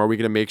kids' room, are we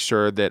going to make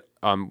sure that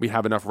we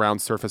have enough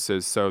round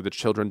surfaces so the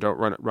children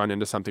don't run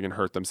into something and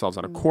hurt themselves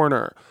on a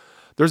corner?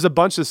 There's a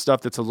bunch of stuff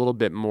that's a little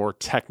bit more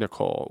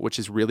technical, which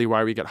is really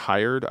why we get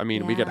hired. I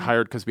mean, we get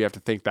hired because we have to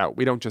think that.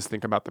 We don't just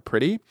think about the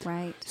pretty.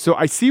 Right. So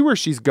I see where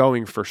she's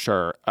going for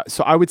sure.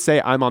 So I would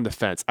say I'm on the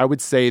fence. I would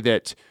say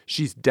that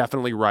she's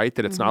definitely right,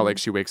 that it's not like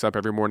she wakes up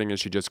every morning and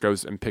she just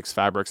goes and picks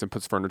fabrics and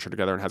puts furniture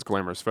together and has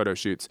glamorous photo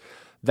shoots.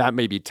 That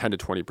may be 10 to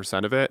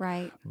 20% of it.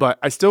 Right. But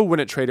I still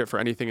wouldn't trade it for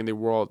anything in the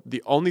world.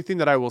 The only thing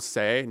that I will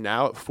say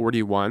now at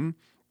 41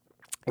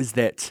 is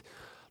that,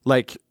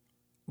 like,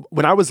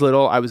 when I was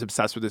little, I was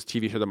obsessed with this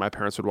TV show that my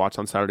parents would watch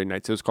on Saturday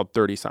nights. It was called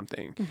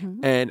 30-something.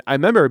 And I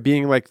remember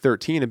being like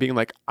 13 and being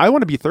like, I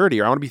want to be 30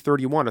 or I want to be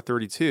 31 or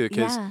 32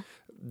 because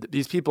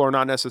these people are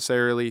not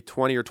necessarily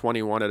 20 or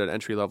 21 at an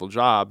entry-level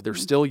job. They're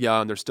still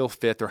young. They're still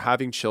fit. They're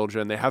having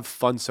children. They have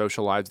fun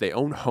social lives. They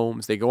own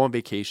homes. They go on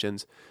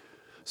vacations.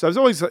 So I was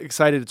always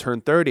excited to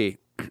turn 30.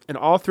 And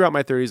all throughout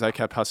my 30s, I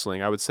kept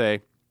hustling. I would say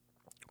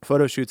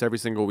photo shoots every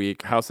single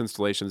week, house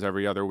installations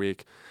every other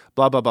week,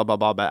 blah, blah, blah, blah,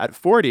 blah. But at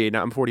 40,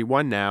 now I'm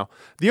 41 now,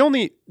 the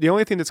only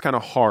thing that's kind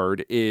of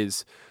hard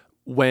is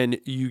when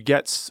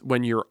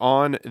you're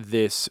on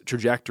this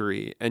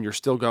trajectory and you're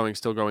still going,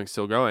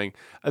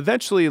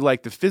 eventually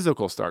like the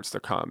physical starts to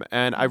come.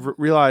 And I've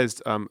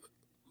realized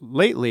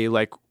lately,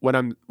 like when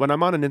I'm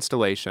on an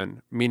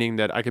installation, meaning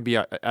that I could be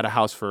at a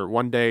house for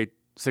 1 day,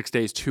 6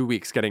 days, 2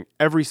 weeks, getting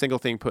every single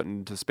thing put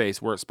into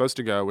space where it's supposed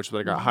to go, which is what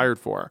I got hired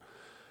for.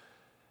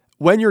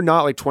 When you're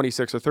not like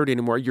 26 or 30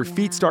 anymore, your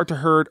feet start to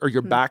hurt or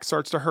your back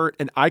starts to hurt.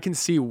 And I can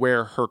see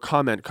where her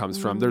comment comes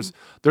from. There's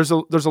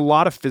a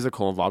lot of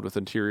physical involved with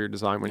interior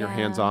design when you're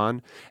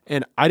hands-on.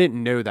 And I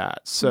didn't know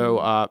that. So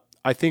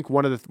I think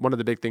one of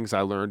the big things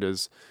I learned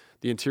is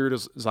the interior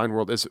design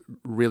world is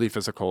really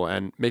physical,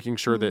 and making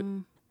sure that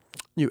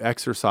you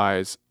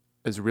exercise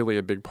is really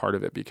a big part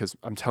of it, because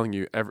I'm telling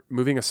you,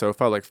 moving a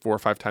sofa like 4 or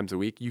 5 times a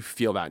week, you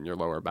feel that in your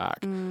lower back.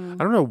 I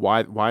don't know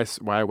why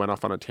I went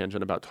off on a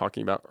tangent about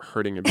talking about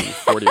hurting and being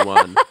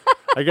 41.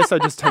 I guess I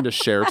just tend to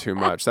share too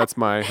much. That's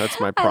my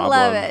problem. I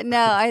love it.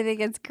 No, I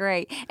think it's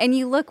great. And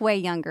you look way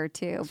younger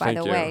too, by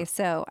the way.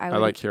 So I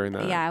like hearing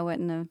that. Yeah, I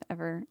wouldn't have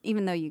ever,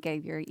 even though you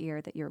gave your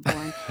year that you were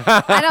born.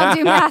 I don't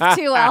do math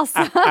too well,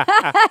 so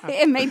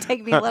it may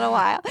take me a little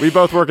while. We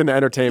both work in the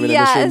entertainment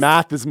industry.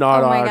 Math is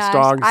not our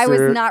strong suit. I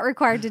was not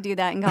required to do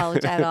that in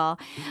college at all.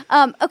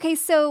 Okay,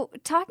 so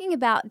talking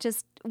about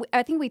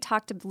I think we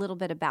talked a little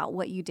bit about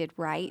what you did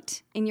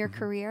right in your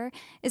career.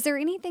 Is there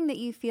anything that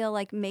you feel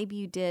like maybe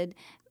you did,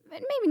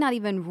 maybe not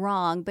even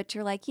wrong, but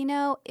you're like,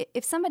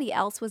 if somebody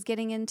else was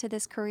getting into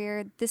this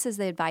career, this is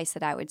the advice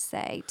that I would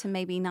say, to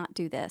maybe not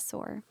do this?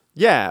 Or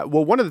yeah,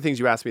 well, one of the things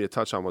you asked me to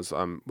touch on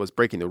was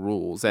breaking the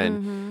rules,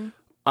 and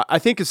I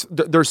think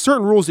there's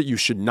certain rules that you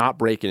should not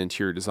break in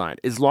interior design.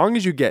 As long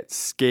as you get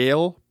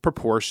scale,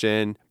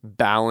 proportion,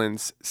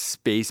 balance,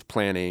 space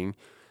planning,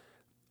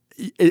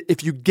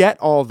 if you get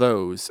all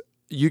those,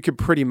 you could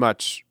pretty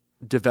much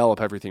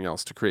develop everything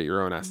else to create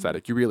your own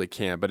aesthetic. You really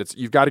can, but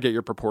you've got to get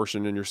your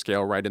proportion and your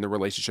scale right in the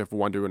relationship of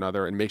one to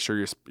another, and make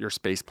sure your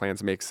space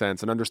plans make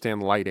sense, and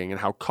understand lighting and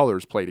how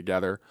colors play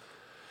together.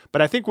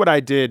 But I think what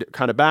I did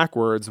kind of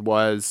backwards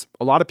was,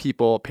 a lot of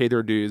people pay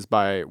their dues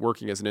by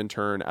working as an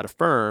intern at a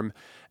firm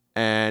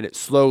and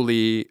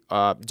slowly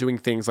doing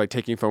things like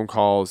taking phone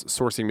calls,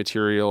 sourcing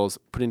materials,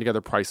 putting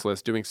together price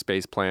lists, doing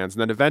space plans,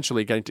 and then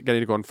eventually getting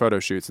to go on photo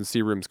shoots and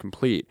see rooms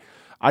complete.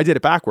 I did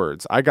it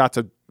backwards. I got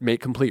to make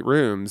complete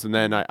rooms, and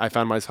then I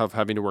found myself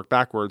having to work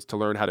backwards to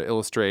learn how to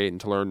illustrate and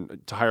to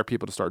learn to hire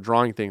people to start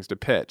drawing things to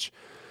pitch.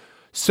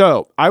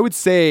 So I would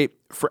say,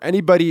 for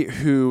anybody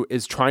who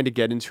is trying to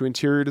get into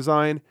interior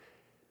design,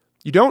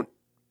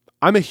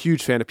 I'm a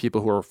huge fan of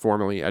people who are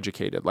formally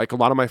educated. Like a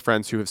lot of my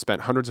friends who have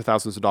spent hundreds of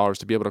thousands of dollars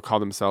to be able to call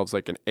themselves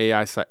like an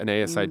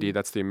ASID,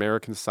 that's the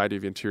American Society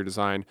of Interior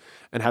Design,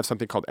 and have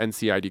something called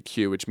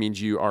NCIDQ, which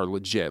means you are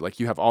legit. Like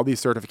you have all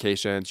these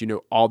certifications, you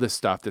know all this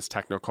stuff that's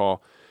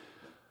technical.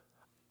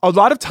 A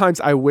lot of times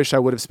I wish I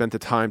would have spent the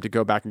time to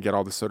go back and get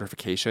all the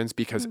certifications,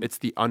 because it's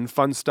the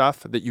unfun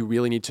stuff that you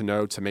really need to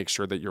know to make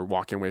sure that you're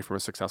walking away from a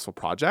successful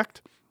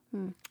project.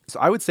 So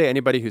I would say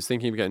anybody who's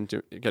thinking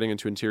of getting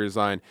into interior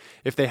design,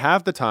 if they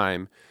have the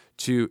time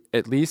to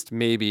at least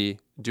maybe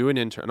do an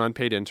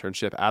unpaid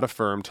internship at a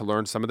firm to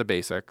learn some of the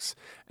basics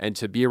and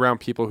to be around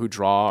people who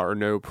draw or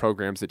know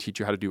programs that teach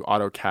you how to do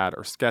AutoCAD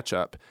or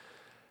SketchUp.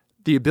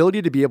 The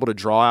ability to be able to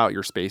draw out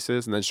your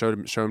spaces and then show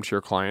them to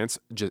your clients,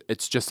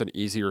 it's just an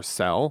easier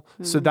sell.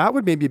 So that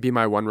would maybe be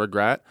my one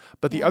regret.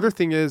 But the other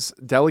thing is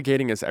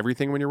delegating is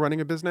everything when you're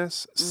running a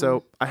business.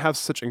 So I have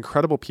such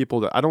incredible people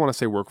that I don't want to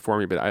say work for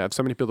me, but I have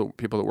so many people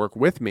that work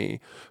with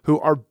me who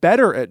are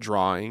better at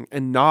drawing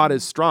and not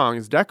as strong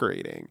as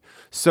decorating.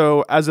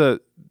 So as a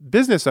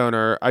business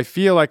owner, I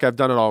feel like I've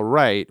done it all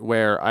right,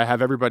 where I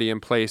have everybody in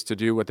place to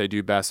do what they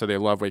do best, so they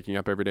love waking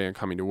up every day and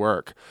coming to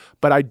work.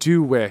 But I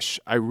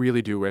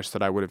really do wish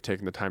that I would have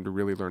taken the time to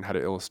really learn how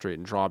to illustrate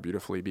and draw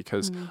beautifully,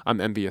 because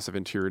I'm envious of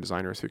interior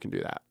designers who can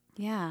do that.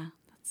 Yeah,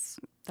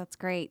 that's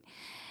great.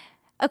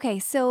 Okay,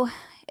 so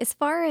as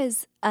far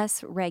as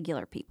us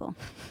regular people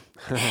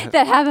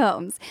that have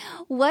homes,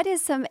 what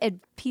is some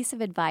piece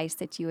of advice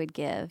that you would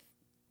give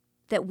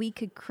that we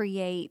could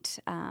create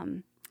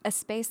a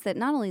space that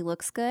not only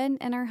looks good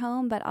in our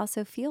home, but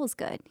also feels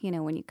good,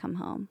 when you come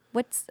home?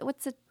 What's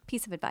a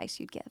piece of advice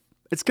you'd give?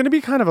 It's going to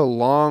be kind of a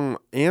long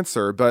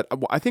answer, but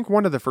I think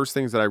one of the first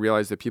things that I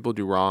realized that people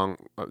do wrong,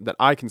 that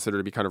I consider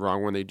to be kind of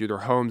wrong when they do their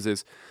homes,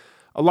 is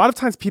a lot of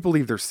times people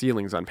leave their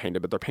ceilings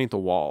unpainted, but they paint the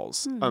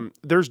walls.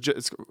 There's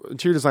just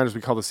interior designers, we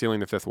call the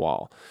ceiling the fifth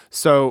wall.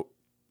 So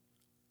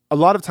a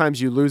lot of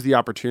times you lose the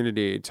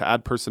opportunity to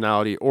add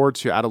personality or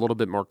to add a little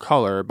bit more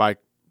color by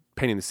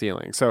painting the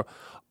ceiling. So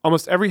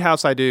almost every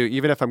house I do,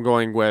 even if I'm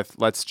going with,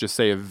 let's just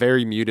say, a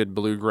very muted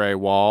blue-gray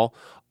wall,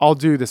 I'll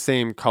do the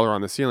same color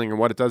on the ceiling. And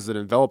what it does is it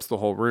envelops the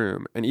whole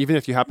room. And even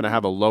if you happen to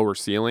have a lower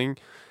ceiling,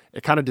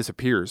 it kind of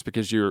disappears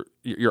because your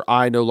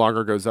eye no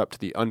longer goes up to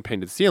the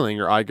unpainted ceiling.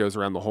 Your eye goes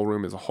around the whole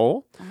room as a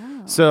whole.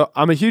 Oh. So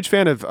I'm a huge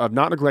fan of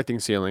not neglecting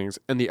ceilings.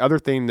 And the other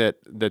thing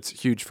that's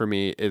huge for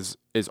me is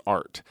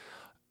art.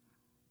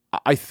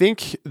 I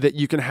think that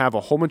you can have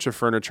a whole bunch of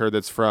furniture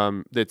that's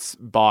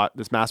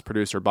mass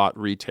produced or bought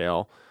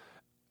retail.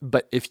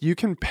 But if you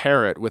can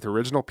pair it with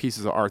original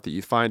pieces of art that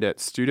you find at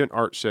student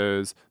art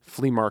shows,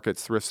 flea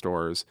markets, thrift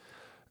stores,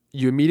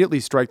 you immediately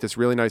strike this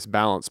really nice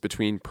balance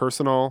between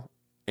personal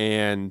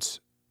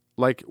and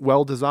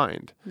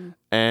well-designed.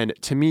 And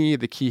to me,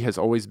 the key has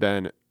always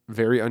been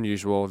very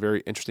unusual,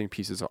 very interesting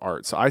pieces of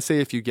art. So I say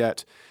if you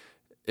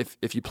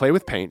play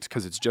with paint,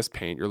 because it's just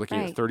paint, you're looking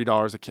at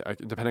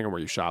 $30 depending on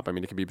where you shop. I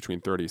mean, it can be between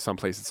 30. Some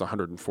places it's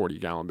 140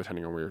 gallon,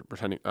 depending on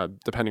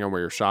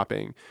where you're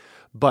shopping.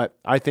 But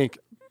I think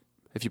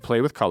if you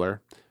play with color,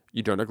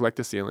 you don't neglect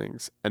the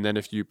ceilings, and then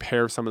if you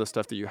pair some of the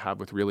stuff that you have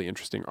with really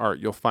interesting art,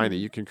 you'll find that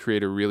you can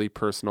create a really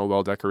personal,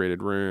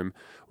 well-decorated room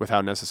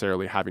without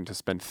necessarily having to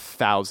spend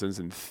thousands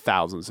and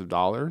thousands of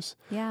dollars.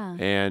 Yeah.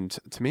 And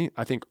to me,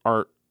 I think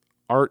art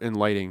and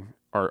lighting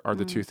are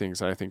the two things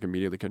that I think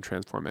immediately can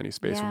transform any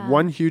space. Yeah.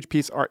 One huge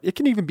piece of art, it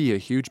can even be a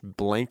huge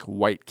blank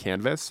white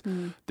canvas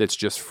that's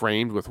just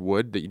framed with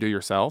wood that you do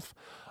yourself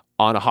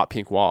on a hot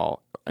pink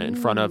wall in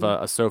front of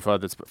a sofa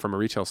that's from a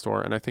retail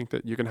store. And I think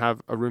that you can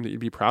have a room that you'd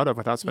be proud of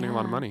without spending a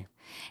lot of money.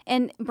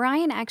 And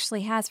Brian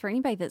actually has, for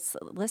anybody that's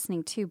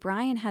listening too,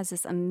 Brian has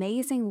this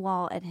amazing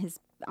wall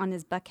on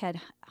his Buckhead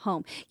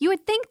home. You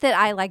would think that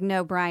I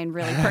know Brian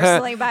really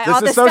personally by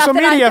all the stuff social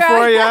media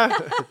for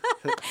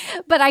you.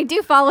 But I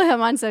do follow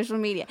him on social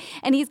media.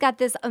 And he's got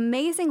this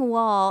amazing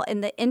wall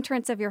in the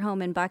entrance of your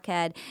home in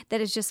Buckhead that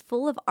is just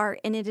full of art,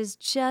 and it is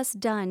just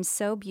done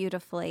so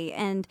beautifully.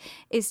 And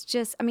it's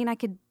just, I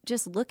could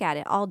just look at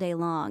it all day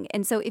long.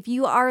 And so if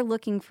you are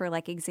looking for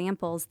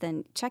examples,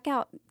 then check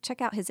out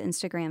his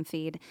Instagram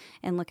feed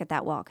and look at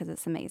that wall, because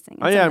it's amazing.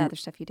 And some of the other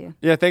stuff you do.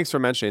 Yeah, thanks for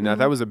mentioning that.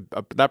 That was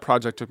that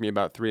project took me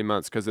about 3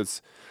 months,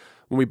 because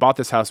when we bought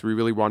this house, we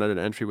really wanted an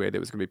entryway that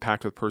was going to be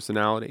packed with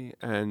personality.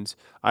 And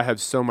I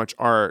have so much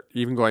art,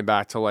 even going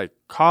back to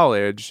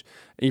college,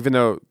 even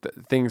though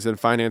things in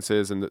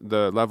finances and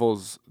the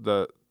levels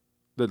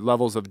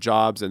of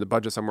jobs and the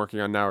budgets I'm working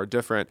on now are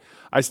different.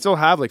 I still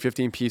have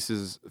 $15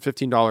 pieces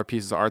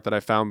of art that I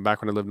found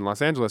back when I lived in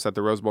Los Angeles at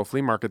the Rose Bowl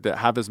flea market that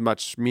have as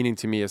much meaning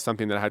to me as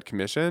something that I had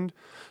commissioned.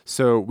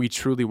 So we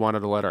truly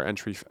wanted to let our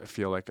entry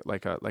feel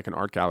like an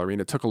art gallery,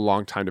 and it took a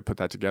long time to put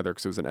that together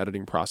because it was an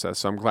editing process.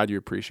 So I'm glad you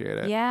appreciate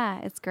it. Yeah,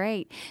 it's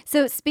great.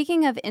 So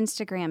speaking of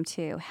Instagram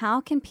too, how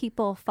can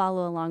people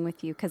follow along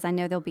with you? Because I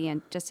know they'll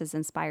be just as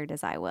inspired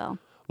as I will.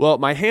 Well,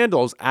 my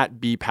handle's at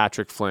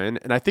 @BPatrickFlynn,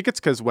 and I think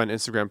it's because when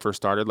Instagram first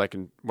started,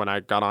 when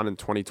I got on in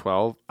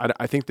 2012,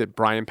 I think that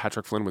Brian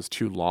Patrick Flynn was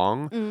too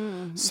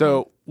long.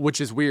 So, which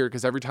is weird,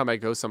 because every time I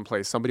go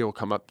someplace, somebody will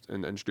come up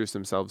and introduce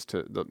themselves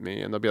to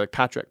me, and they'll be like,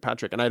 Patrick,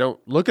 and I don't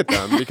look at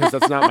them because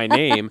that's not my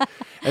name.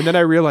 And then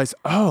I realize,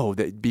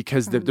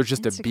 because they're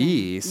just Instagram. A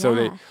B.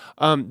 So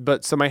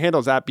so my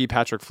handle's at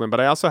 @BPatrickFlynn, but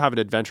I also have an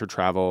adventure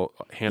travel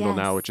handle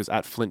now, which is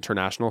at Flint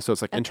International. So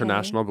it's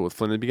international, but with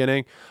Flynn in the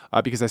beginning,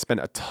 because I spent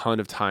a ton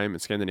of time in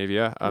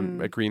Scandinavia,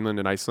 at Greenland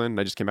and Iceland, and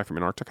I just came back from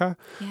Antarctica.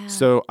 Yeah.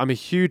 So I'm a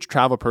huge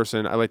travel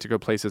person. I like to go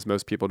places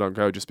most people don't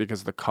go, just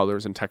because of the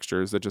colors and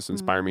textures that just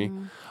inspire me.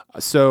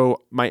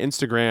 So my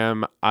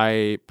Instagram,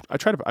 I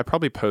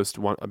probably post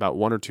about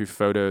 1 or 2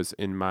 photos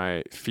in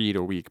my feed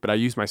a week, but I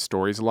use my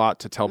stories a lot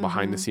to tell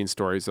behind the scenes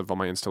stories of all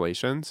my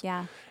installations.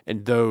 Yeah.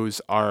 And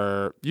those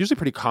are usually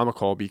pretty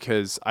comical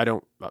because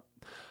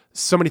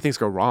so many things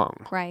go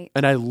wrong. Right.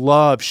 And I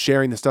love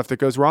sharing the stuff that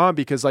goes wrong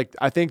because like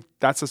I think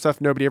that's the stuff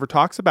nobody ever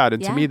talks about.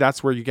 And to me,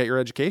 that's where you get your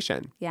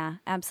education. Yeah,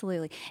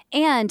 absolutely.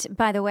 And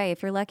by the way,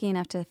 if you're lucky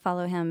enough to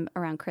follow him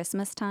around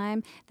Christmas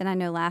time, then I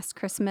know last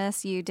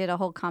Christmas you did a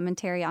whole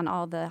commentary on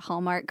all the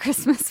Hallmark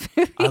Christmas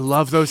movies. I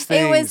love those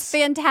things. It was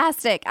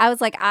fantastic. I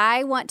was like,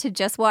 I want to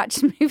just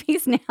watch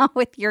movies now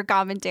with your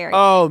commentary.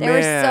 Oh, they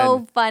man. were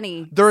so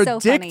funny. They're so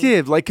addictive.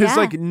 Funny. Like,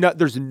 because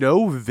there's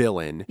no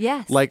villain.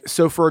 Yes. Like,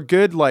 so for a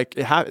good, like,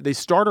 they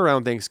start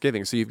around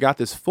Thanksgiving. So you've got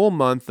this full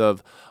month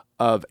of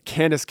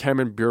Candace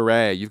Cameron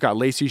Bure. You've got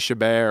Lacey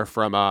Chabert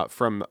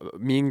from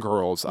Mean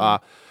Girls.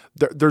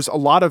 There's a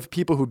lot of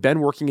people who've been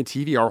working in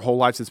TV our whole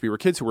lives since we were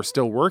kids who are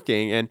still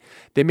working, and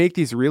they make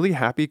these really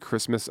happy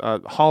Christmas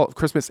and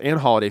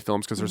holiday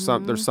films because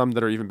there's some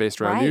that are even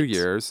based around New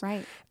Year's.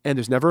 Right. And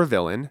there's never a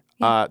villain.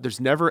 Yeah. There's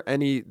never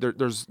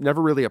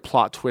really a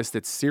plot twist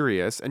that's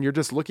serious, and you're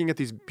just looking at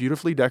these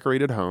beautifully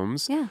decorated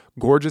homes,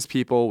 gorgeous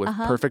people with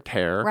perfect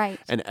hair,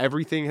 and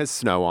everything has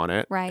snow on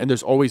it, and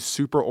there's always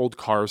super old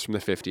cars from the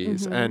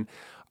 50s, and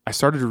I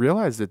started to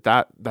realize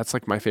that's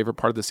like my favorite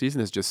part of the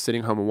season is just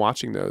sitting home and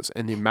watching those,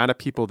 and the amount of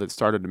people that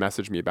started to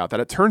message me about that.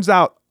 It turns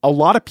out a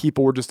lot of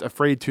people were just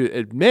afraid to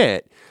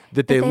admit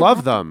that they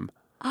love them.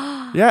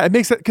 Yeah, it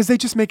makes it because they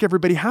just make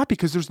everybody happy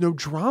because there's no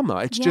drama.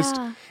 It's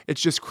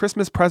just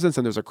Christmas presents,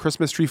 and there's a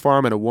Christmas tree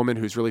farm and a woman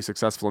who's really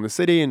successful in the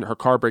city, and her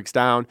car breaks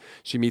down.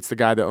 She meets the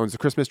guy that owns the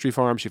Christmas tree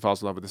farm. She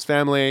falls in love with his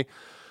family.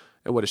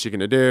 And what is she going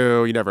to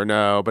do? You never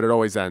know, but it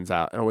always ends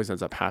up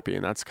happy,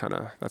 and that's kind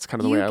of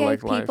the way I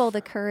like life. You gave people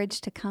the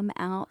courage to come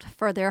out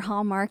for their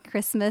Hallmark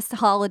Christmas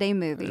holiday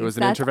movies. It was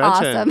an That's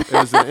intervention. Awesome. It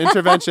was an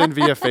intervention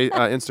via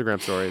Instagram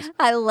stories.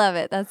 I love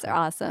it. That's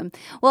awesome.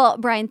 Well,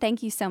 Brian,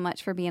 thank you so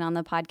much for being on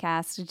the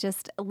podcast.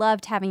 Just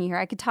loved having you here.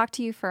 I could talk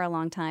to you for a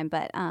long time,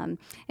 but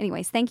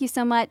anyways, thank you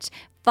so much.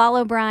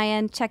 Follow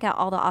Brian. Check out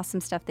all the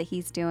awesome stuff that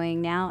he's doing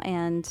now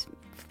and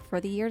for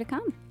the year to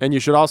come. And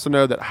you should also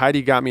know that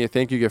Heidi got me a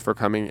thank you gift for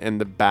coming,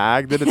 and the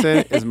bag that it's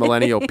in is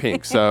millennial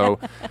pink. So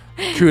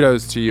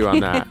kudos to you on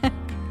that.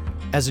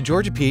 As a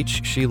Georgia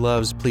Peach, she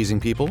loves pleasing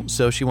people,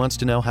 so she wants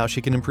to know how she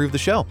can improve the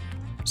show.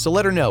 So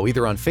let her know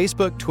either on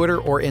Facebook,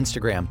 Twitter, or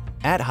Instagram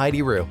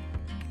 @Heidi Rue.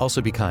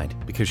 Also be kind,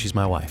 because she's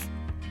my wife.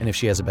 And if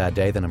she has a bad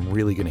day, then I'm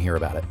really going to hear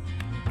about it.